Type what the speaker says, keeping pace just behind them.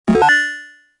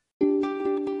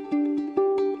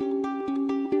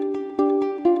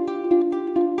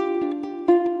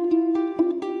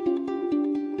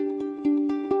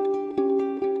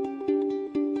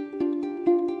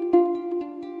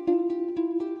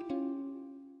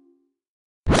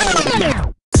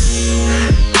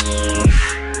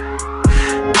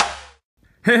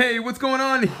Hey, what's going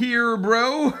on here,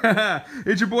 bro?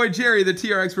 It's your boy Jerry, the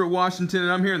TR Expert Washington,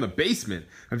 and I'm here in the basement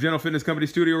of General Fitness Company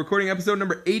Studio recording episode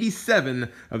number 87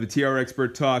 of the TR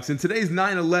Expert Talks. And today's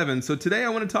 9/11, so today I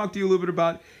want to talk to you a little bit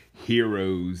about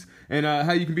heroes and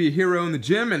how you can be a hero in the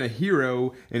gym and a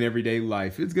hero in everyday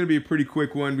life. It's going to be a pretty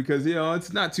quick one because, you know,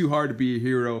 it's not too hard to be a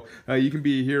hero. You can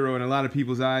be a hero in a lot of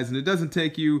people's eyes, and it doesn't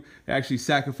take you to actually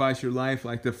sacrifice your life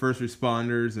like the first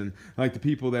responders and like the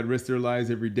people that risk their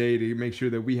lives every day to make sure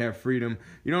that we have freedom.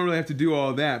 You don't really have to do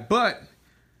all that, but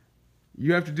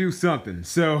you have to do something.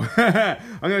 So I'm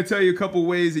going to tell you a couple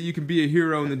ways that you can be a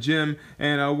hero in the gym,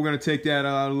 and we're going to take that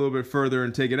out a little bit further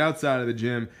and take it outside of the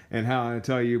gym, and how I'm going to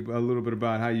tell you a little bit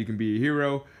about how you can be a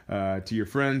hero to your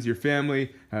friends, your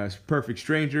family, perfect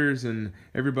strangers, and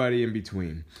everybody in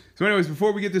between. So anyways,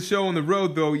 before we get the show on the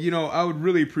road, though, you know, I would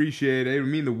really appreciate it. It would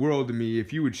mean the world to me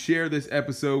if you would share this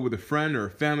episode with a friend or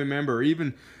a family member, or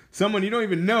even someone you don't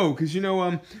even know, because, you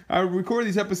know, I record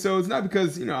these episodes not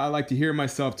because, you know, I like to hear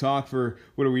myself talk for,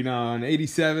 what are we now, on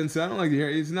 87, so I don't like to hear,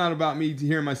 it's not about me to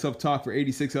hear myself talk for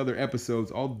 86 other episodes,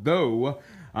 although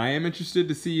I am interested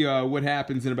to see what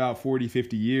happens in about 40,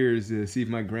 50 years, to see if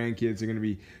my grandkids are going to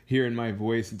be hearing my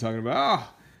voice and talking about, oh,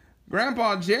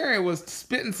 Grandpa Jerry was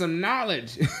spitting some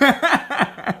knowledge.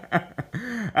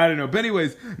 I don't know, but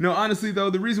anyways, no, honestly though,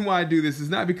 the reason why I do this is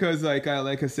not because, like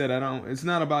I said, it's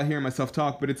not about hearing myself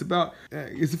talk, but it's about,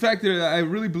 it's the fact that I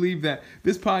really believe that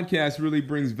this podcast really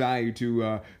brings value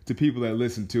to people that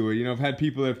listen to it. You know, I've had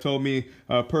people that have told me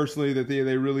personally that they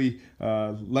really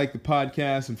like the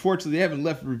podcast. Unfortunately, they haven't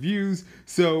left reviews,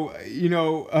 so, you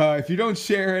know, if you don't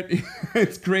share it,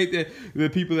 it's great that the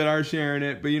people that are sharing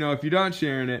it, but, you know, if you're not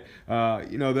sharing it,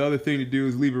 you know, the other thing to do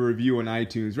is leave a review on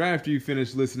iTunes right after you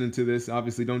finish listening to this.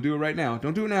 Obviously, don't do it right now.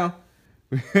 Don't do it now.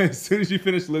 As soon as you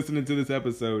finish listening to this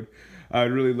episode,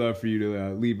 I'd really love for you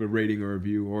to leave a rating or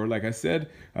review, or, like I said,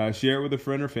 share it with a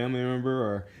friend or family member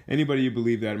or anybody you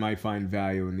believe that might find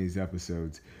value in these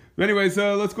episodes. But anyways,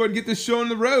 let's go ahead and get this show on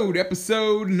the road.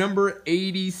 Episode number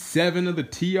 87 of the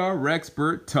TR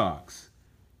Expert Talks.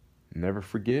 Never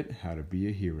forget how to be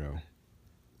a hero.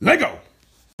 Lego!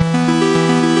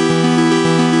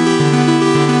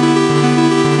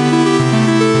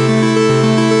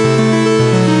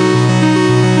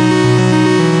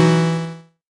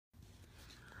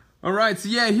 Alright, so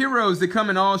yeah, heroes, they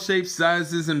come in all shapes,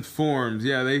 sizes, and forms.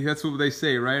 Yeah, that's what they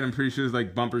say, right? I'm pretty sure there's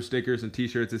like bumper stickers and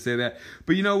t-shirts that say that.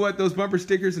 But you know what? Those bumper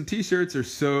stickers and t-shirts are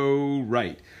so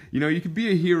right. You know, you can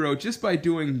be a hero just by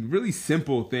doing really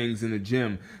simple things in the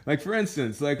gym. Like, for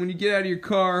instance, like when you get out of your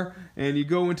car and you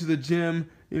go into the gym,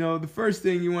 you know, the first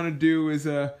thing you want to do is,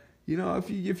 you know,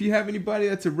 if you have anybody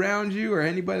that's around you or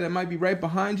anybody that might be right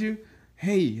behind you,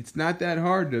 hey, it's not that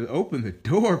hard to open the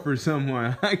door for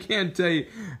someone. I can't tell you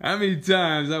how many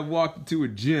times I've walked into a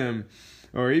gym,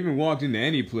 or even walked into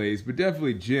any place, but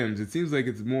definitely gyms. It seems like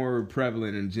it's more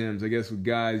prevalent in gyms. I guess with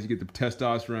guys, you get the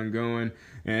testosterone going,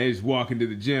 and they just walk into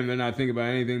the gym. They're not thinking about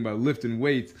anything but lifting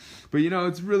weights. But, you know,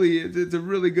 it's a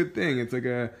really good thing. It's like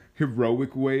a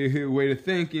heroic way to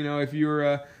think, you know, if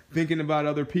you're thinking about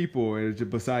other people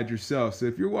besides yourself. So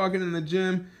if you're walking in the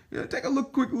gym, you know, take a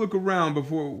quick look around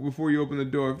before you open the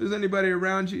door. If there's anybody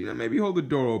around you, you know, maybe hold the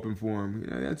door open for them.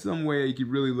 You know, that's some way you could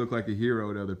really look like a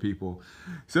hero to other people.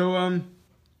 So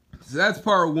that's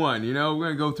part one. You know, we're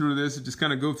going to go through this and just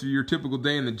kind of go through your typical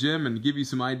day in the gym and give you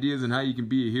some ideas on how you can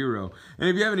be a hero. And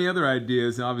if you have any other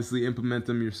ideas, obviously implement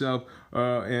them yourself.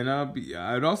 And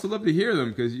I'd also love to hear them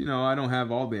because, you know, I don't have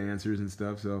all the answers and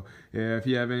stuff. So if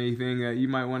you have anything that you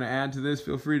might want to add to this,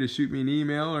 feel free to shoot me an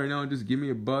email, or, you know, just give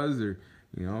me a buzz, or,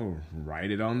 you know, write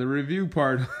it on the review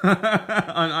part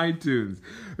on iTunes.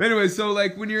 But anyway, so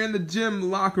like when you're in the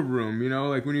gym locker room, you know,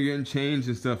 like when you're getting changed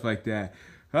and stuff like that,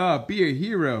 be a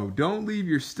hero. Don't leave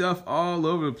your stuff all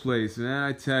over the place. Man,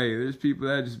 I tell you, there's people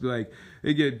that just be like,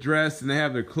 they get dressed and they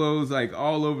have their clothes like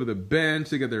all over the bench.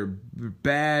 They got their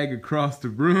bag across the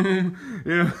room.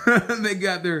 You know, they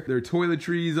got their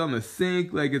toiletries on the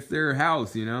sink like it's their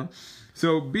house, you know.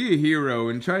 So be a hero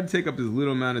and try to take up as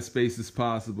little amount of space as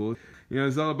possible. You know,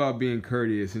 it's all about being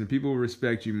courteous, and people will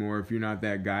respect you more if you're not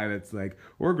that guy that's like,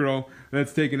 or girl,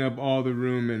 that's taking up all the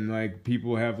room, and like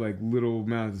people have like little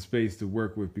amounts of space to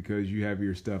work with because you have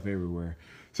your stuff everywhere.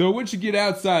 So once you get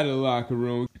outside of the locker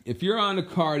room, if you're on a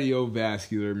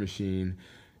cardiovascular machine,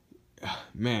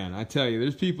 man, I tell you,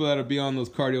 there's people that'll be on those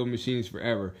cardio machines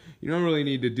forever. You don't really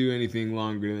need to do anything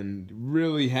longer than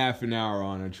really half an hour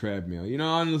on a treadmill. You know,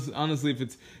 honestly, if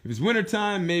it's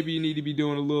wintertime, maybe you need to be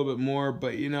doing a little bit more.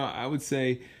 But, you know, I would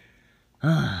say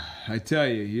I tell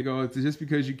you, it's just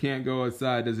because you can't go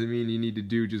outside doesn't mean you need to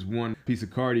do just one piece of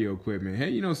cardio equipment.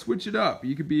 Hey, switch it up.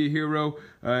 You could be a hero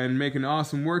and make an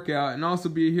awesome workout, and also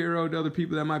be a hero to other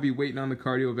people that might be waiting on the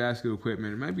cardiovascular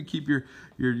equipment. Maybe keep your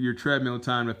treadmill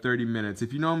time to 30 minutes.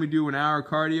 If you normally do an hour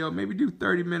cardio, maybe do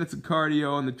 30 minutes of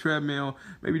cardio on the treadmill.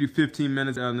 Maybe do 15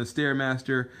 minutes on the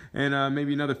Stairmaster, and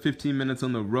maybe another 15 minutes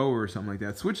on the rower or something like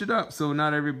that. Switch it up so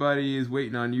not everybody is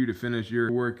waiting on you to finish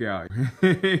your workout.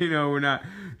 We're not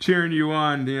cheering you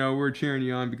on. We're cheering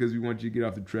you on because we want you to get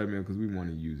off the treadmill because we want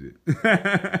to use it.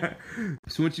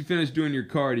 So once you finish doing your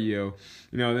cardio,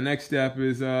 the next step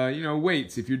is,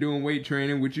 weights. If you're doing weight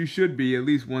training, which you should be at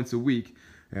least once a week,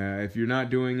 if you're not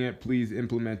doing it, please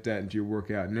implement that into your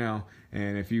workout now.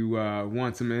 And if you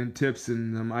want some tips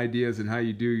and some ideas on how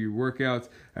you do your workouts,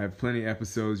 I have plenty of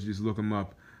episodes. Just look them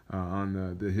up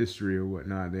on the history or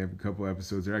whatnot. They have a couple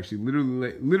episodes. They're actually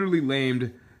literally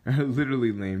named. They're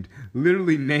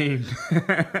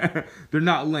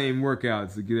not lame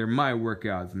workouts. They're my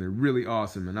workouts, and they're really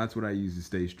awesome, and that's what I use to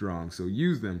stay strong. So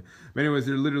use them. But anyways,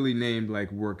 they're literally named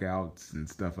like workouts and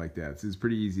stuff like that. So it's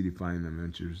pretty easy to find them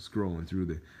once you're scrolling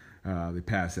through the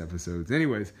past episodes.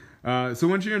 Anyways, so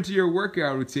once you're into your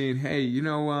workout routine, hey,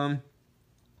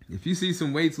 if you see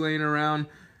some weights laying around,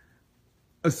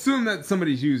 assume that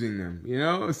somebody's using them,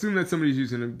 Assume that somebody's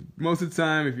using them. Most of the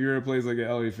time, if you're in a place like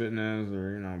a LA Fitness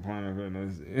or, Planet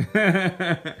Fitness,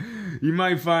 you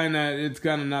might find that it's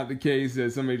kind of not the case,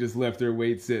 that somebody just left their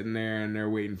weights sitting there and they're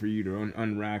waiting for you to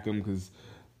unrack them because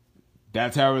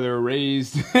that's how they were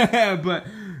raised. But,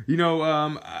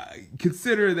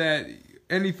 consider that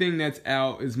anything that's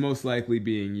out is most likely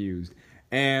being used.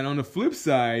 And on the flip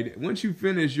side, once you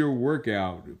finish your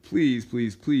workout, please,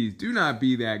 please, please do not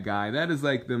be that guy. That is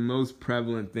like the most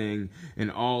prevalent thing in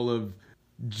all of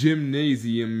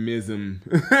gymnasiumism.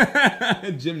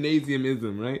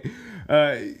 Gymnasiumism,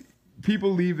 right?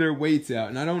 People leave their weights out,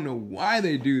 and I don't know why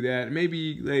they do that.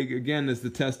 Maybe, again, it's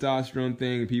the testosterone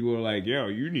thing. People are like, yo,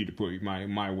 you need to put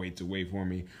my weights away for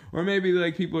me. Or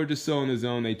maybe, people are just so in the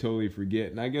zone they totally forget.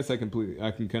 And I guess I can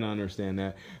kind of understand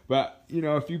that. But,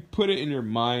 if you put it in your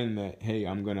mind that, hey,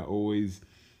 I'm going to always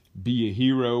be a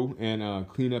hero and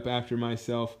clean up after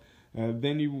myself,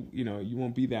 then you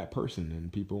won't be that person,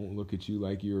 and people won't look at you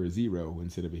like you're a zero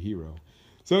instead of a hero.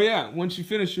 So yeah, once you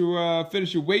finish your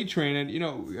weight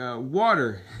training,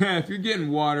 water. If you're getting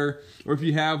water, or if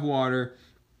you have water,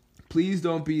 please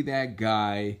don't be that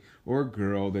guy or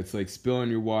girl that's spilling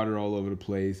your water all over the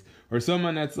place, or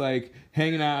someone that's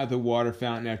hanging out at the water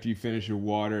fountain after you finish your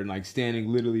water and standing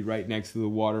literally right next to the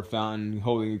water fountain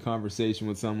holding a conversation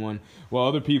with someone while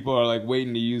other people are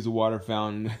waiting to use the water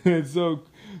fountain. It's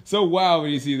so wild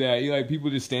when you see that. People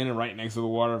just standing right next to the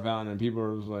water fountain, and people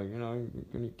are just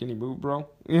can you move, bro?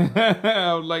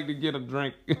 I would like to get a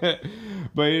drink.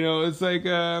 But it's at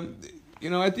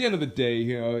the end of the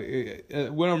day,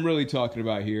 what I'm really talking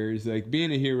about here is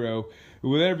being a hero.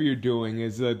 Whatever you're doing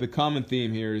is the common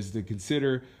theme here is to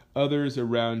consider others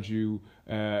around you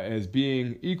as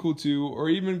being equal to or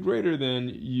even greater than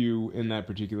you in that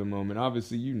particular moment.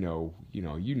 Obviously, you're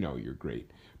great,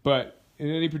 but in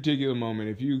any particular moment,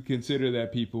 if you consider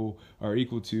that people are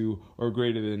equal to or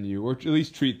greater than you, or at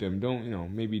least treat them,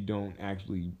 maybe don't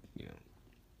actually,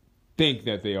 think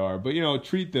that they are, but,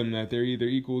 treat them that they're either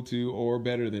equal to or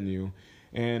better than you.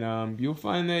 And you'll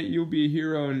find that you'll be a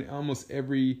hero in almost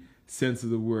every sense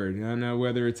of the word. Now,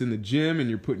 whether it's in the gym and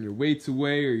you're putting your weights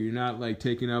away, or you're not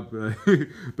taking up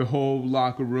the whole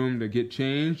locker room to get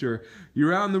changed, or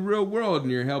you're out in the real world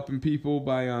and you're helping people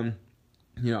by,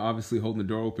 obviously holding the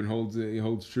door open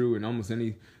holds true in almost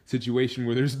any situation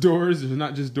where there's doors. There's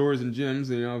not just doors in gyms.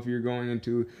 If you're going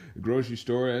into a grocery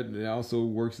store, it also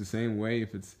works the same way.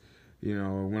 If it's,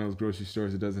 one of those grocery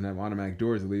stores that doesn't have automatic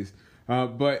doors, at least.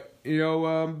 But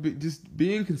just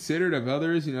being considerate of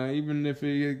others, even if,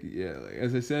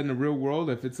 as I said, in the real world,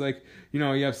 if it's you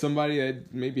have somebody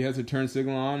that maybe has a turn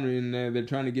signal on and they're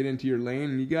trying to get into your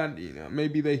lane, and you got,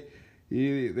 maybe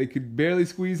they could barely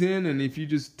squeeze in, and if you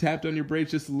just tapped on your brakes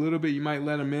just a little bit, you might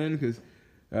let them in because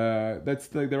that's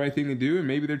the right thing to do. And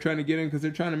maybe they're trying to get in because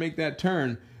they're trying to make that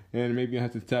turn, and maybe you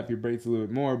have to tap your brakes a little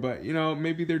bit more. But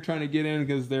maybe they're trying to get in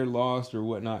because they're lost or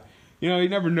whatnot. You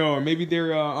never know. Or maybe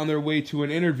they're on their way to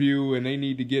an interview and they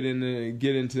need to get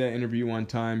into that interview on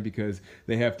time because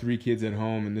they have 3 kids at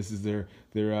home, and this is their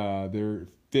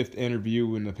 5th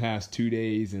interview in the past 2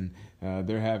 days, and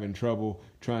they're having trouble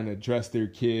trying to dress their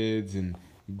kids and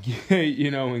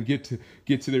get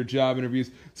to their job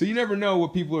interviews. So you never know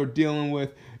what people are dealing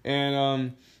with,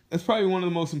 and that's probably one of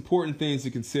the most important things to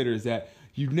consider is that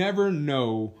You never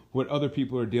know what other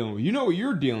people are dealing with. You know what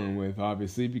you're dealing with,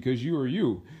 obviously, because you are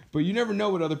you. But you never know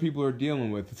what other people are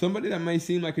dealing with. Somebody that may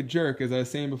seem like a jerk, as I was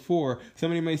saying before,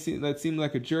 somebody may seem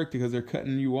like a jerk because they're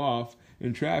cutting you off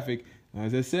in traffic,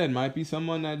 as I said, might be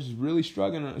someone that's really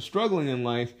struggling in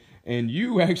life, and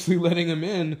you actually letting them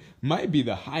in might be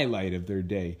the highlight of their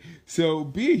day. So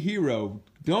be a hero.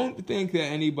 Don't think that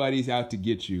anybody's out to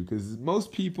get you, because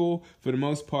most people, for the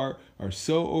most part, are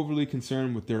so overly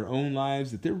concerned with their own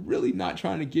lives that they're really not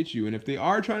trying to get you. And if they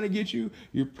are trying to get you,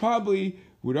 you probably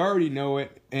would already know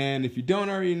it. And if you don't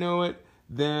already know it,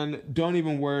 then don't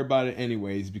even worry about it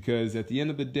anyways, because at the end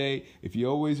of the day, if you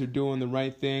always are doing the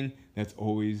right thing, that's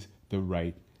always the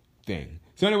right thing.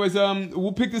 So anyways,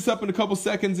 we'll pick this up in a couple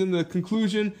seconds in the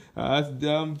conclusion.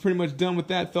 I'm pretty much done with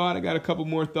that thought. I got a couple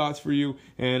more thoughts for you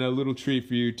and a little treat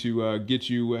for you to get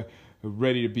you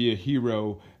ready to be a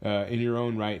hero in your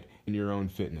own right, in your own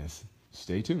fitness.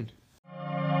 Stay tuned.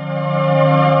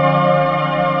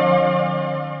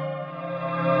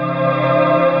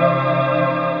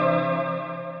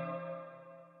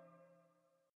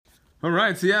 All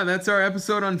right, so yeah, that's our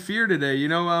episode on fear today. You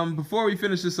know, before we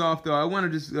finish this off, though, I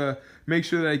want to just make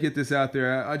sure that I get this out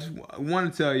there. I just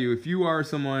want to tell you, if you are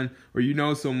someone or you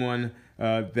know someone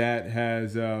that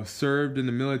has served in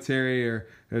the military or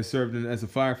has served as a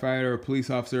firefighter or a police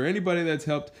officer, or anybody that's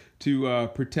helped to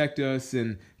protect us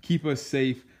and keep us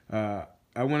safe, I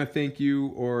want to thank you,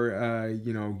 or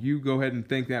you go ahead and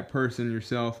thank that person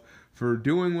yourself for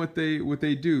doing what they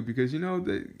do, because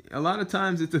a lot of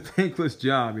times it's a thankless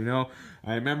job.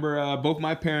 I remember both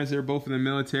my parents, they were both in the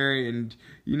military, and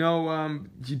you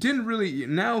didn't really,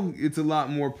 now it's a lot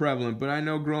more prevalent, but I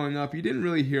know growing up you didn't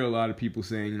really hear a lot of people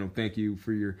saying thank you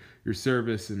for your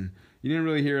service, and you didn't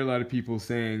really hear a lot of people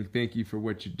saying thank you for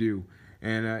what you do.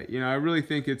 And I really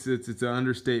think it's an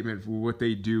understatement for what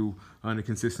they do on a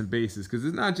consistent basis, because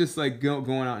it's not just like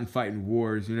going out and fighting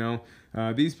wars.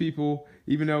 These people,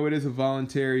 even though it is a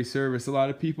voluntary service, a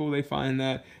lot of people, they find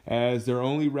that as their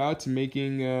only route to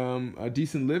making a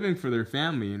decent living for their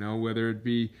family. Whether it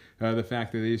be the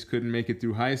fact that they just couldn't make it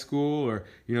through high school, or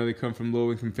they come from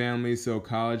low income families, so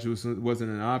college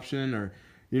wasn't an option, or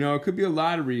it could be a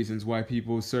lot of reasons why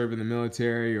people serve in the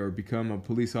military or become a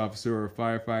police officer or a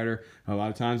firefighter. A lot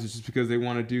of times it's just because they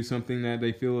want to do something that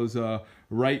they feel is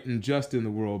right and just in the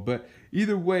world. But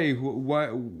either way,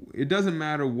 it doesn't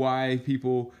matter why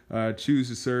people choose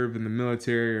to serve in the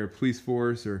military or police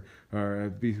force or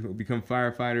become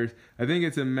firefighters. I think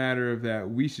it's a matter of that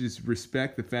we should just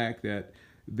respect the fact that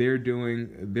they're doing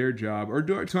their job, or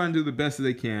trying to do the best that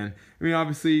they can. I mean,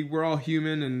 obviously, we're all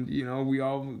human, and we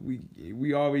all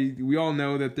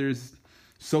know that there's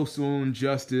social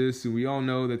injustice, and we all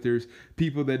know that there's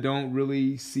people that don't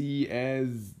really see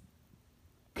as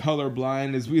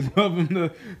colorblind as we love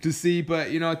them to see. But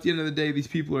at the end of the day, these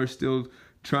people are still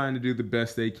trying to do the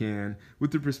best they can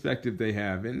with the perspective they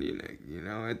have, and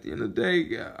at the end of the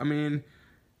day, I mean,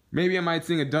 maybe I might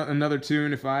sing another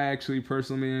tune if I actually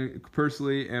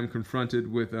personally am confronted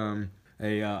with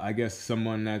I guess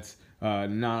someone that's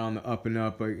not on the up and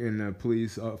up in the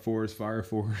police force, fire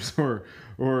force, or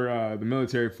the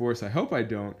military force. I hope I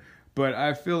don't. But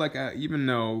I feel like even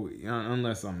though,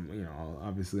 unless I'm,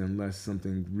 obviously unless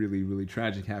something really, really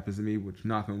tragic happens to me, which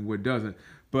knock on wood doesn't,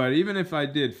 but even if I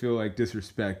did feel like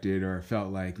disrespected, or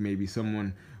felt like maybe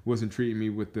someone wasn't treating me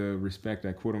with the respect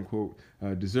I quote unquote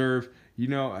deserve, to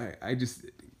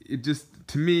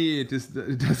me, it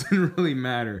doesn't really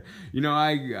matter.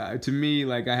 To me,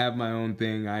 like, I have my own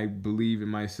thing. I believe in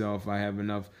myself. I have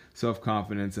enough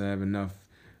self-confidence. I have enough,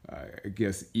 I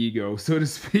guess, ego, so to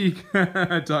speak.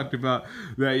 I talked about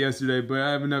that yesterday, but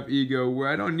I have enough ego where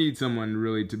I don't need someone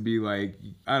really to be like,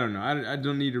 I don't know. I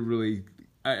don't need to really,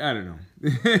 I don't know.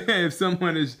 If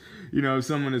someone is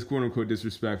quote unquote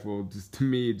disrespectful, just to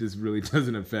me, it just really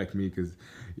doesn't affect me, because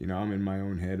I'm in my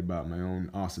own head about my own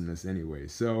awesomeness anyway.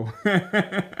 So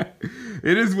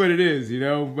it is what it is,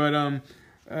 But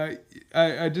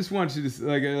I just want you to,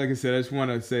 like I said, I just want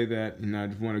to say that, I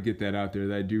just want to get that out there,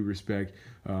 that I do respect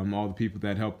all the people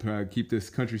that help keep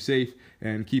this country safe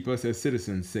and keep us as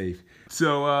citizens safe.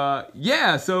 So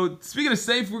so speaking of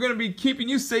safe, we're going to be keeping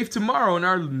you safe tomorrow in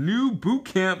our new boot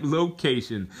camp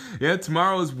location. Yeah,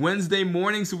 tomorrow is Wednesday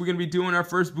morning, so we're going to be doing our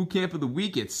first boot camp of the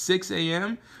week at 6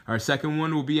 a.m. Our second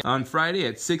one will be on Friday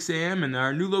at 6 a.m. and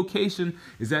our new location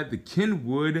is at the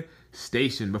Kenwood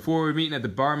Station. Before we were meeting at the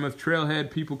Barmouth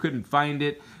Trailhead, people couldn't find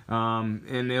it,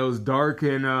 and it was dark,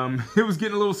 and it was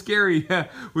getting a little scary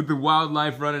with the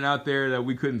wildlife running out there that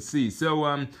we couldn't see.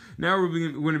 So now we're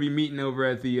going to be meeting over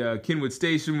at the Kenwood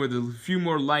Station with a few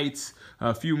more lights,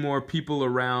 a few more people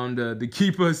around to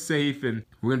keep us safe, and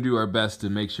we're going to do our best to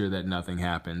make sure that nothing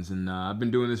happens. And I've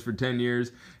been doing this for 10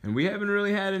 years, and we haven't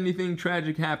really had anything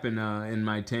tragic happen in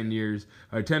my 10 years,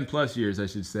 or 10 plus years, I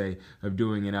should say, of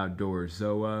doing it outdoors.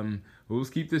 So we'll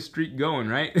just keep this streak going,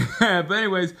 right? But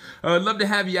anyways, I'd love to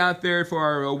have you out there for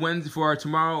our Wednesday, for our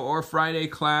tomorrow or Friday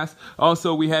class.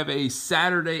 Also, we have a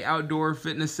Saturday outdoor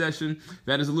fitness session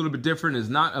that is a little bit different. It's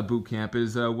not a boot camp.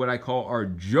 It's what I call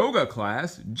our yoga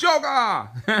class. Yoga!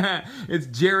 It's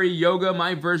Jerry Yoga,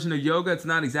 my version of yoga. It's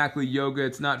not exactly yoga.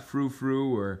 It's not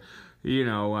frou-frou or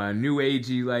new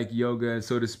agey like yoga,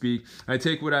 so to speak. I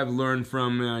take what I've learned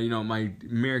from, my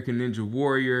American Ninja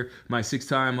Warrior, my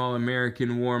 6-time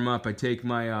All-American warm-up. I take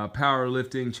my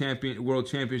powerlifting world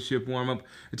championship warm-up.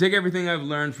 I take everything I've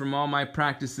learned from all my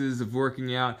practices of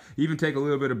working out, even take a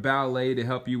little bit of ballet to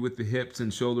help you with the hips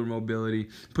and shoulder mobility.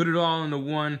 Put it all into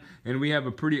one, and we have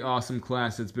a pretty awesome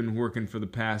class that's been working for the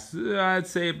past, I'd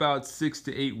say about 6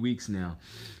 to 8 weeks now.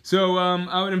 So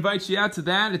I would invite you out to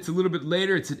that. It's a little bit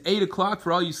later. It's at 8 o'clock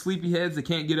for all you sleepyheads that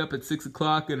can't get up at 6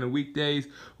 o'clock in the weekdays,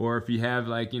 or if you have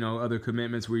other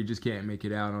commitments where you just can't make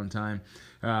it out on time.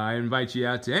 I invite you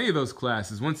out to any of those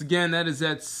classes. Once again, that is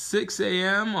at 6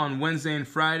 a.m. on Wednesday and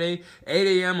Friday,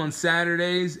 8 a.m. on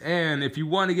Saturdays, and if you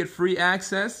want to get free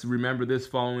access, remember this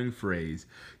following phrase: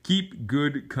 keep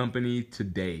good company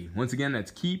today. Once again,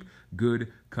 that's keep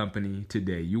good company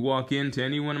today. You walk into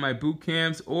any one of my boot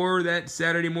camps or that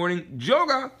Saturday morning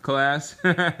yoga class,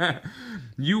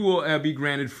 you will be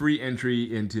granted free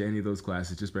entry into any of those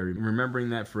classes just by remembering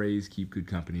that phrase, keep good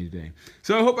company today.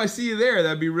 So I hope I see you there.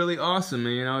 That'd be really awesome.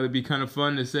 It'd be kind of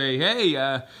fun to say,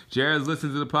 hey, Jared's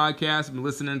listening to the podcast. I'm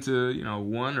listening to,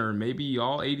 one or maybe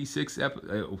all 87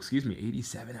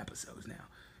 episodes now.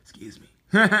 Excuse me.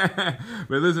 But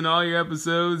listen to all your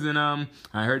episodes, and I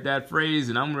heard that phrase,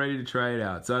 and I'm ready to try it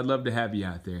out. So I'd love to have you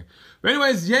out there. But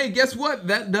anyways, hey, guess what?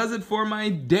 That does it for my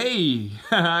day.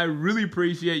 I really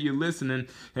appreciate you listening.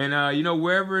 And,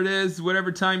 wherever it is,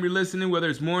 whatever time you're listening, whether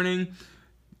it's morning,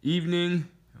 evening,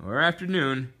 or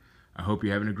afternoon, I hope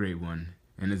you're having a great one.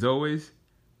 And as always,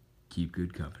 keep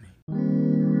good company.